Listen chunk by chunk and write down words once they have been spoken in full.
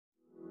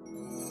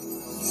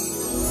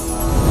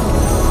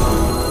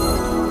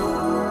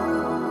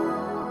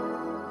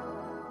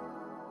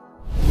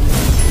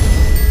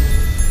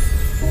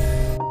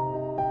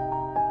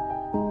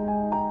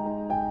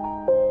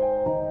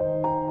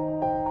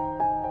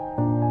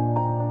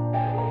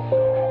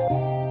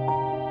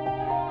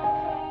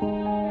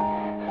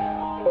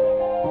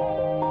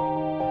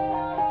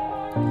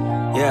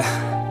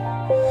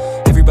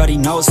Yeah. Everybody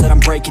knows that I'm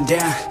breaking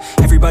down.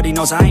 Everybody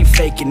knows I ain't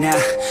faking now.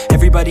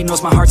 Everybody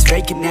knows my heart's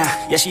vacant now.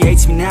 Yeah, she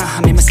hates me now,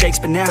 I made mistakes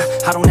but now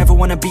I don't ever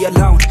wanna be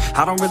alone.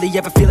 I don't really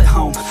ever feel at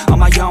home. On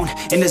my own,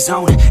 in the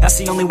zone, that's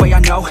the only way I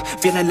know.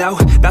 Feeling low,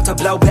 about to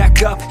blow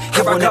back up.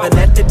 Here I won't ever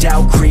let the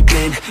doubt creep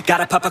in.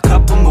 Gotta pop a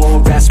couple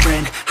more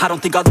aspirin. I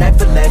don't think I'll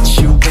ever let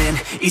you in.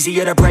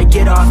 Easier to break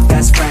it off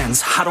best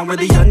friends. I don't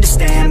really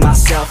understand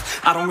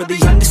myself. I don't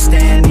really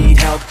understand, need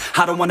help.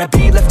 I don't wanna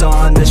be left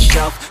on the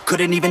shelf.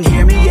 Couldn't even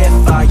hear me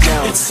if I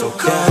yelled. It's so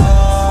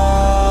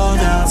cold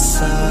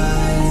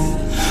outside,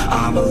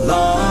 I'm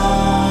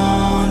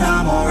alone,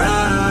 I'm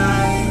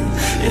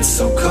alright. It's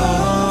so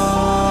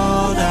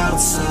cold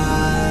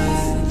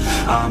outside,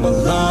 I'm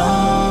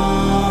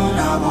alone,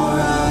 I'm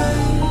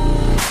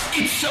alright.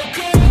 It's so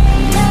cold.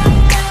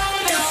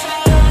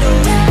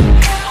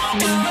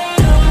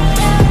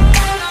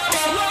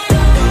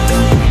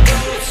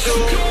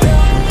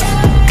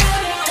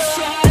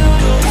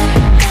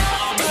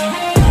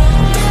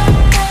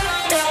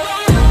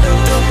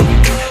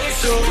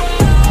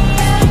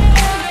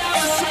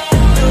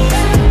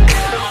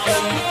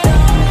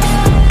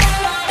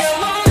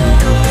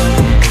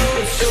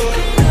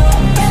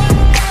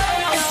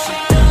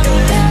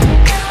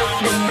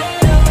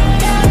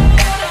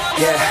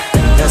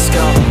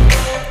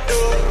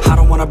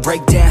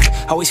 Break down,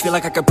 always feel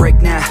like I could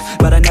break now,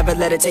 but I never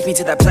let it take me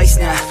to that place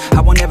now.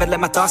 I won't ever let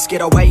my thoughts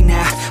get away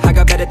now. I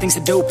got better things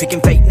to do,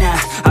 picking fate now.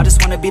 I just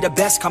wanna be the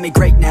best, call me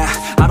great now.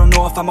 I don't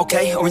know if I'm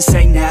okay or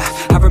insane now.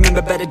 I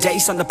remember better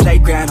days on the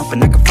playground,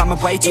 hoping I can find my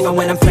way to even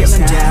when I'm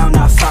feeling down,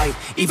 I fight,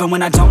 even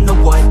when I don't know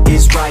what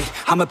is right.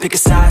 I'ma pick a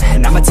side,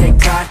 and I'ma take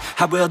pride.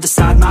 I will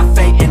decide my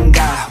fate, and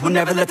I will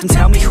never let them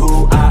tell me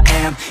who I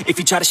am. If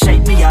you try to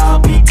shape me, I'll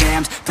be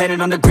damned. Planet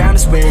on the ground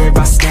is where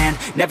I stand.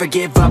 Never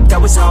give up,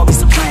 that was always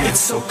the plan. It's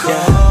so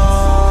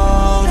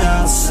cold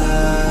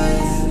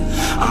outside,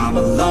 I'm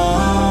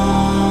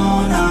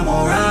alone, I'm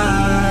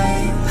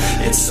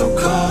alright. It's so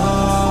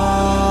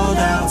cold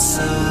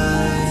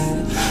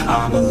outside,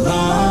 I'm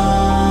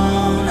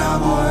alone,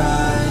 I'm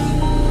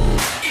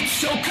alright. It's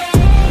so cold.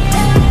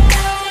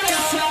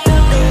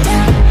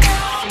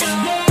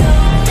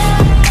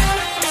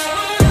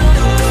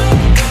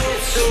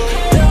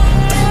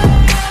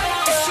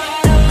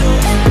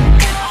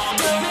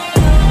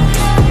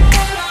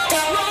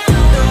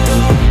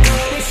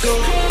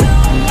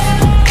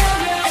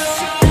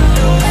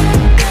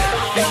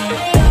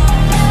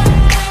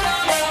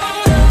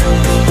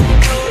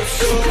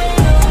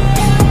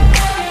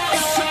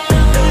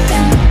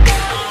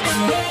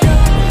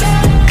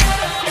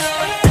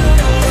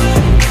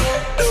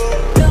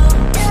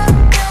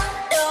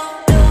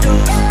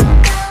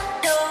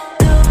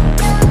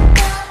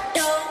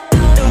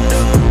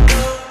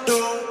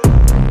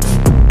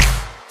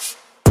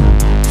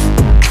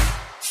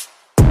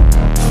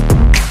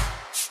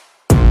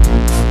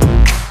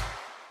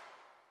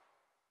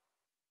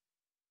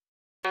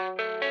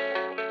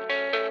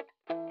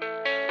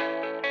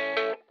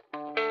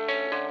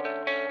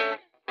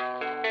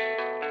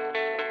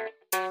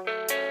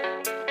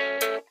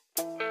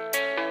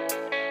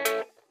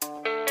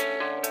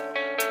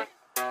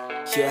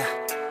 Yeah,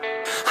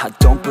 I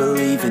don't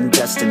believe in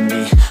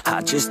destiny,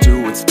 I just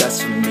do what's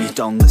best for me.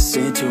 Don't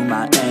listen to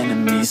my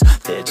enemies,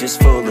 they're just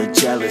full of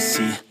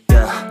jealousy.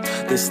 Yeah,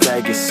 this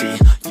legacy,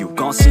 you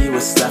gon' see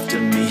what's left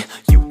of me.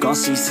 You gon'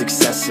 see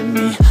success in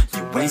me,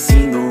 you ain't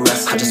seen the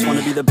rest of me. I just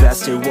wanna be the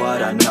best at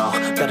what I know,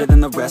 better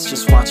than the rest,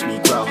 just watch me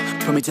grow.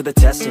 Put me to the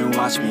test and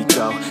watch me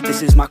go.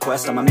 This is my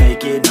quest, I'ma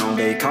make it known.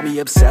 They call me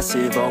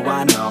obsessive, oh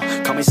I know.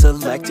 Call me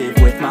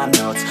selective with my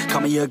notes,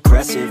 call me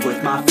aggressive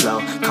with my flow.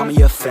 Call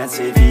me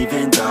offensive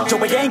even though Joe,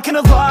 I ain't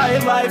gonna lie,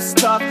 life's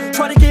tough.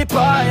 Try to get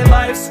by,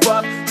 life's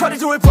rough. Try to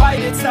do it right,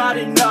 it's not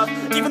enough.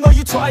 Even though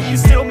you try, you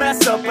still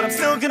mess up. But I'm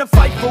still gonna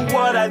fight for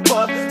what I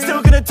love.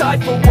 Still gonna die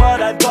for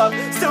what I love.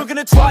 Still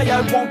gonna try,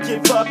 I won't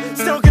give up.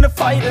 Still gonna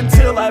fight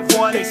until I've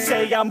won. They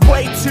say I'm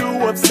way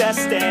too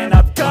obsessed and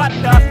I've got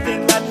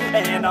nothing left,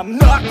 and I'm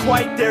not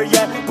quite there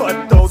yet,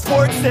 but those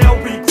words they'll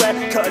regret.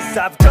 Cause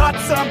I've got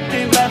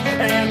something left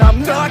and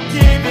I'm not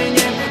giving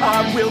in.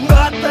 I will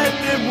not let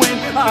them win,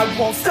 I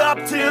won't stop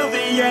till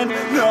the end,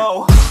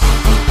 no.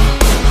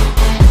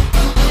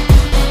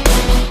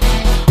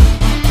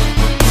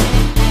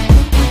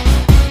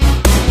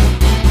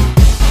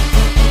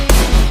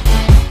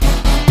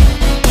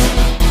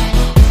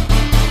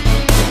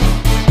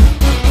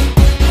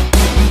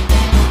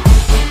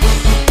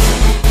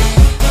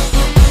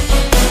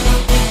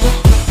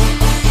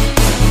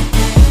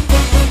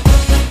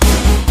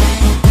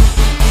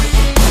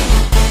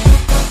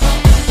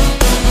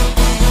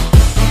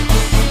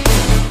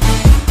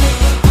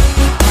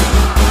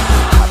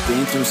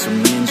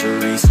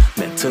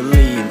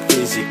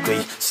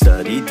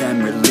 Studied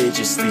them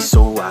religiously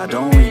so I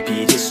don't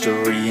repeat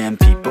history. And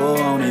people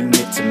won't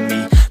admit to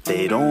me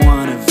they don't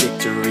want a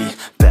victory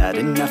bad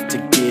enough to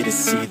get a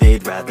C.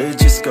 They'd rather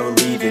just go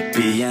leave it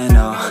be. And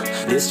oh,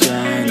 this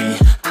journey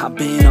I've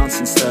been on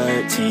since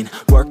 13,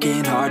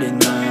 working hard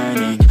and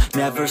learning,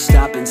 never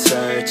stopping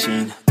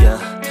searching. Yeah,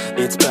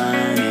 it's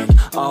burning.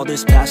 All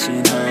this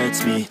passion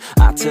hurts me.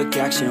 I took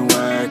action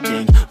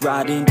working,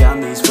 writing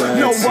down these words.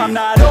 No, I'm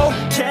not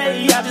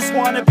okay, I just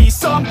wanna be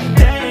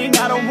something.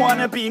 I don't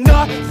wanna be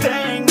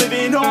nothing,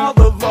 living all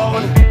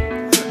alone.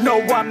 No,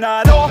 I'm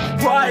not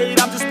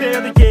alright, I'm just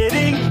barely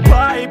getting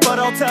by. But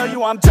I'll tell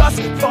you I'm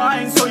just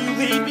fine, so you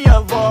leave me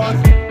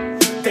alone.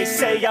 They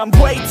say I'm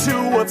way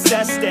too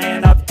obsessed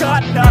and I've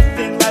got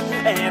nothing left,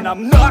 and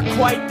I'm not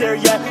quite there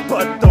yet,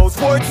 but those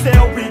words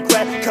they'll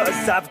regret.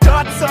 Cause I've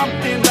got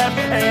something left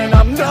and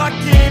I'm not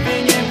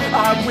giving in.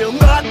 I will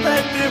not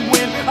let them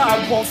win,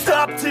 I won't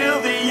stop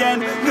till the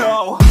end,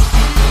 no.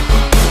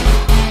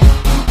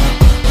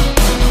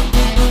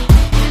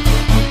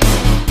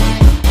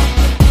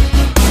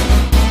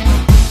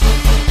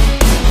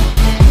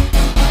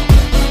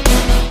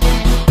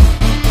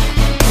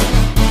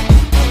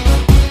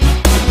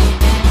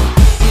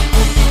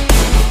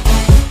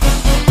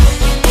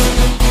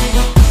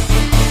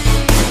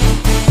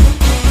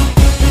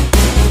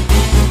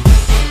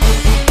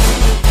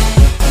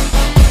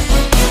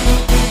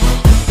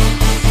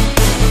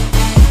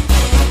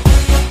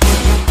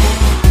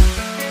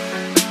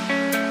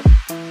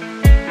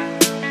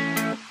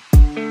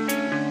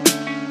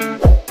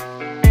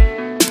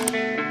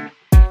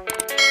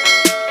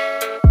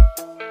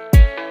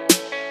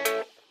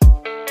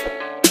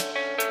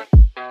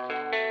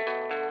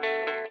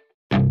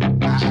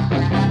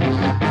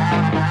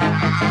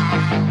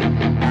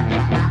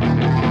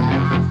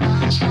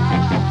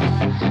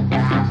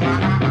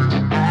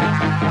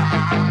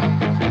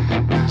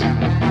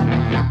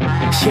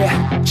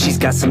 Yeah, she's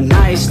got some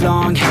nice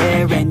long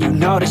hair, and you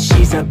know that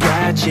she's a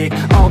bad chick.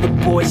 All the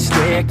boys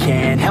stare,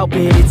 can't help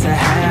it, it's a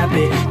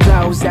habit.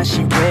 Clothes that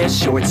she wears,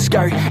 short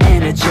skirt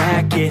and a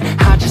jacket.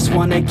 I just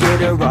wanna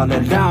get her all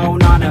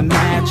alone on a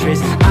mattress.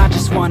 I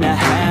just wanna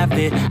have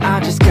it, I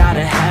just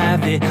gotta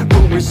have it.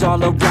 Rumors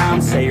all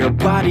around say her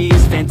body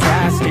is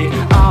fantastic.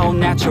 All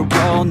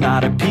natural,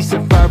 not a piece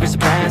of fur is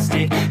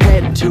plastic.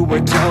 Head to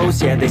her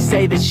toes, yeah, they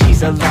say that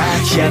she's a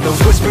latch. Yeah, the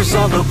whispers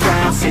all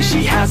around say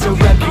she has a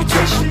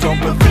reputation. Don't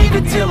believe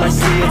it till I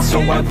see it, so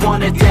I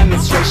want a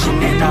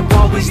demonstration. And I've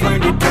always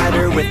learned it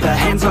better with a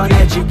hands-on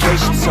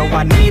education. So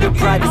I need a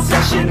private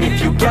session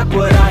if you get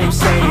what I am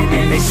saying.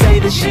 And they say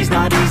that she's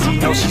not easy,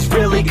 no, she's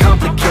really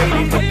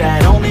complicated, but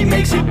that only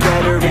makes it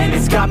better, and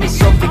it's got me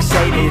so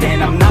fixated.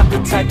 And I'm not the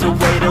type to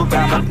wait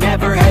around, I've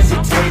never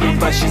hesitated,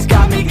 but she's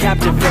got me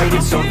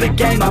captivated, so the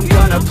game, I'm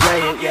gonna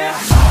play it, yeah.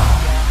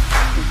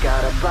 She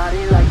got a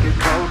body like a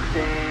coke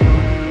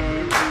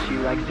thing, she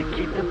likes to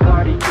keep the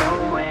party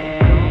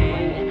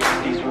going.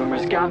 These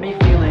rumors got me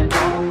feeling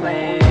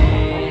lonely,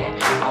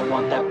 I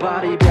want that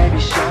body, baby,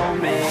 show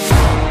me.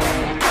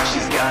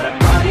 She's got a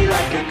body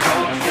like a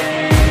coke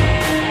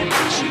thing,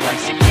 she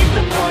likes to keep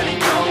the party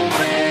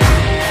going.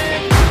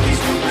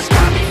 These rumors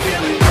got me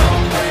feeling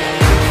lonely,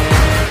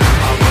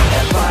 I want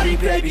that body,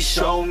 baby,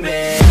 show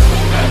me.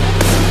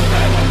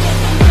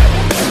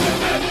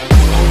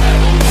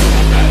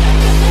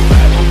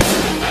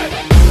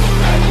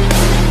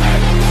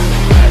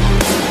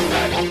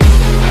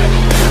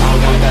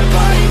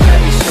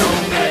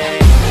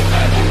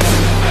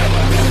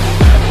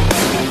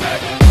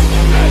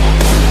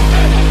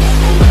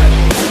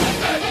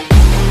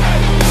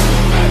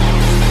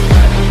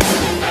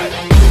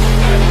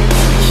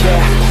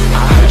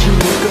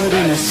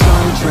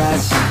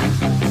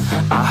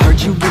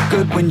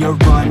 When you're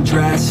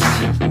undressed,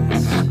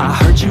 I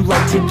heard you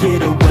like to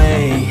get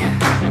away,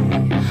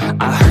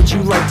 I heard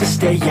you like to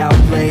stay out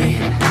late,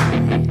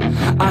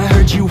 I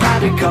heard you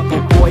had a couple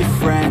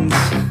boyfriends,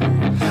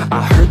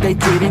 I heard they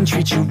didn't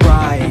treat you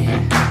right,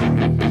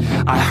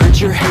 I heard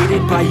you're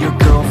hated by your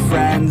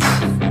girlfriends,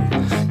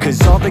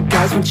 cause all the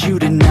guys want you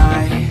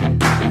tonight.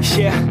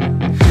 Yeah,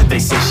 they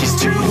say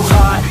she's too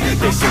hot,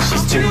 they say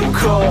she's too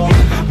cold.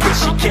 Where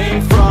she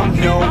came from,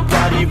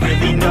 nobody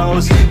really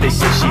knows. They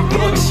say she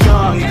looks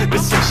young, but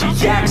say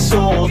she acts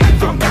old.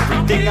 From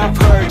everything I've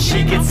heard,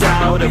 she gets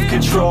out of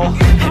control.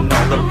 And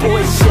all the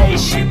boys say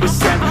she was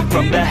sent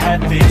from the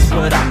heavens,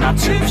 but I'm not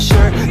too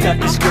sure that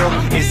this girl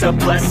is a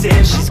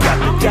blessing. She's got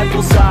the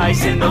devil's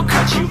eyes and they'll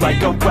cut you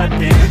like a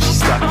weapon. She's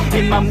stuck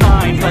in my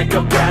mind like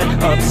a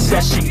bad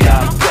obsession.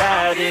 Got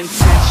bad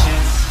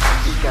intentions.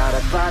 She got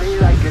a body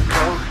like a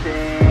coke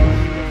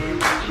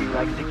thing, she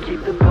likes to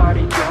keep the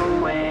party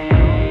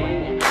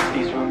going.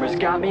 These rumors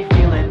got me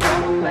feeling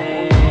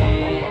lonely,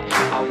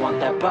 I want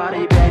that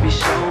body, baby,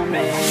 show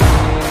me.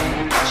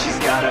 She's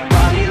got a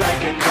body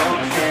like a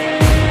coke